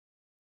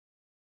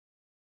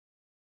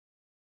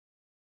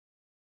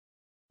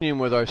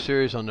With our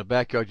series on the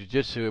backyard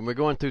jiu-jitsu, and we're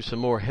going through some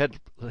more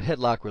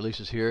headlock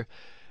releases here.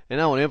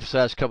 And I want to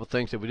emphasize a couple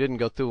things that we didn't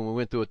go through when we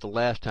went through it the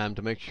last time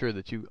to make sure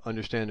that you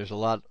understand there's a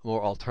lot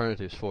more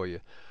alternatives for you.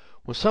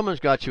 When someone's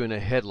got you in a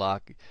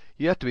headlock,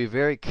 you have to be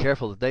very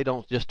careful that they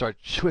don't just start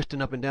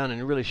twisting up and down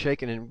and really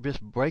shaking and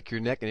just break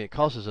your neck, and it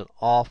causes an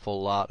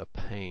awful lot of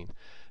pain.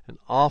 An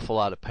awful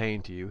lot of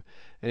pain to you.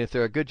 And if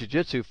they're a good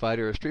jiu-jitsu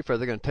fighter or a street fighter,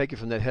 they're going to take you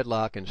from that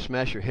headlock and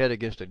smash your head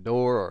against a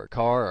door or a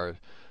car or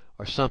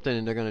something,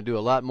 and they're going to do a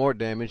lot more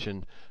damage.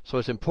 And so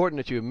it's important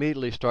that you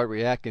immediately start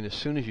reacting as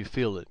soon as you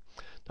feel it.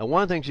 Now,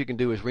 one of the things you can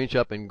do is reach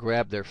up and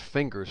grab their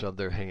fingers of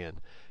their hand.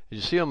 As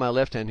you see on my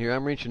left hand here,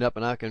 I'm reaching up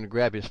and I can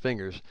grab his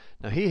fingers.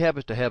 Now, he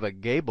happens to have a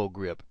gable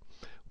grip.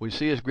 We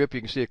see his grip.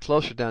 You can see it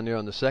closer down there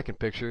on the second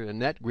picture,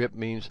 and that grip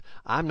means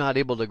I'm not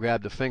able to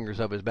grab the fingers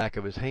of his back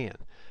of his hand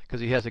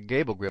because he has a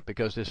gable grip,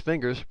 because his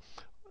fingers,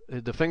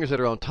 the fingers that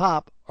are on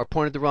top, are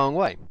pointed the wrong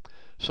way.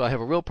 So I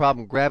have a real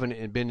problem grabbing it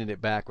and bending it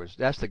backwards.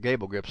 That's the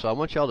gable grip. So I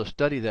want y'all to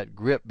study that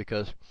grip,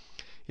 because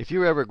if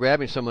you're ever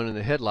grabbing someone in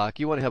the headlock,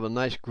 you want to have a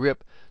nice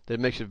grip that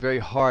makes it very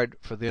hard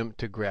for them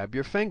to grab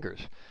your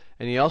fingers.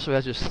 And he also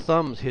has his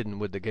thumbs hidden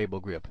with the gable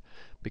grip.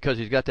 Because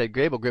he's got that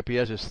gable grip, he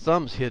has his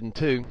thumbs hidden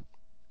too.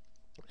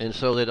 And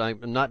so that I'm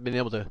not being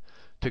able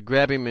to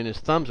grab him and his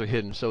thumbs are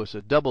hidden. So it's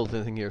a double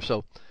thing here.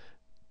 So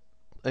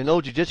an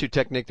old jiu-jitsu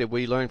technique that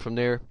we learned from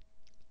there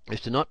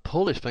is to not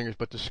pull his fingers,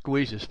 but to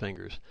squeeze his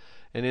fingers.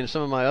 And in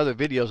some of my other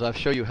videos, I'll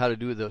show you how to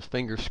do the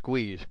finger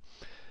squeeze.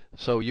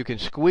 So you can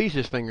squeeze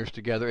his fingers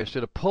together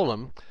instead of pull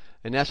them,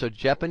 and that's a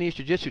Japanese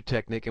jiu-jitsu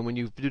technique. And when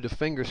you do the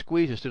finger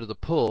squeeze instead of the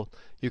pull,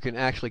 you can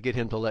actually get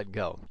him to let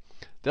go.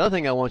 The other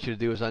thing I want you to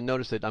do is, I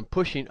notice that I'm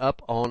pushing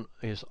up on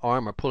his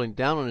arm or pulling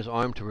down on his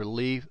arm to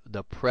relieve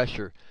the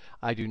pressure.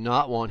 I do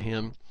not want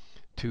him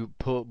to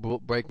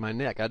break my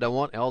neck. I don't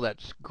want all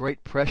that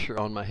great pressure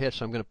on my head,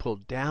 so I'm going to pull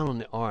down on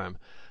the arm.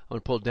 I'm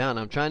going to pull down.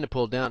 I'm trying to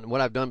pull down. And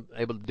what I've done,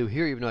 able to do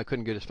here, even though I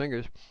couldn't get his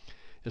fingers,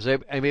 is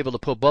I'm able to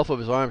pull both of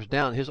his arms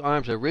down. His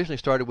arms originally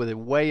started with it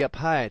way up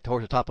high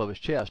towards the top of his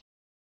chest.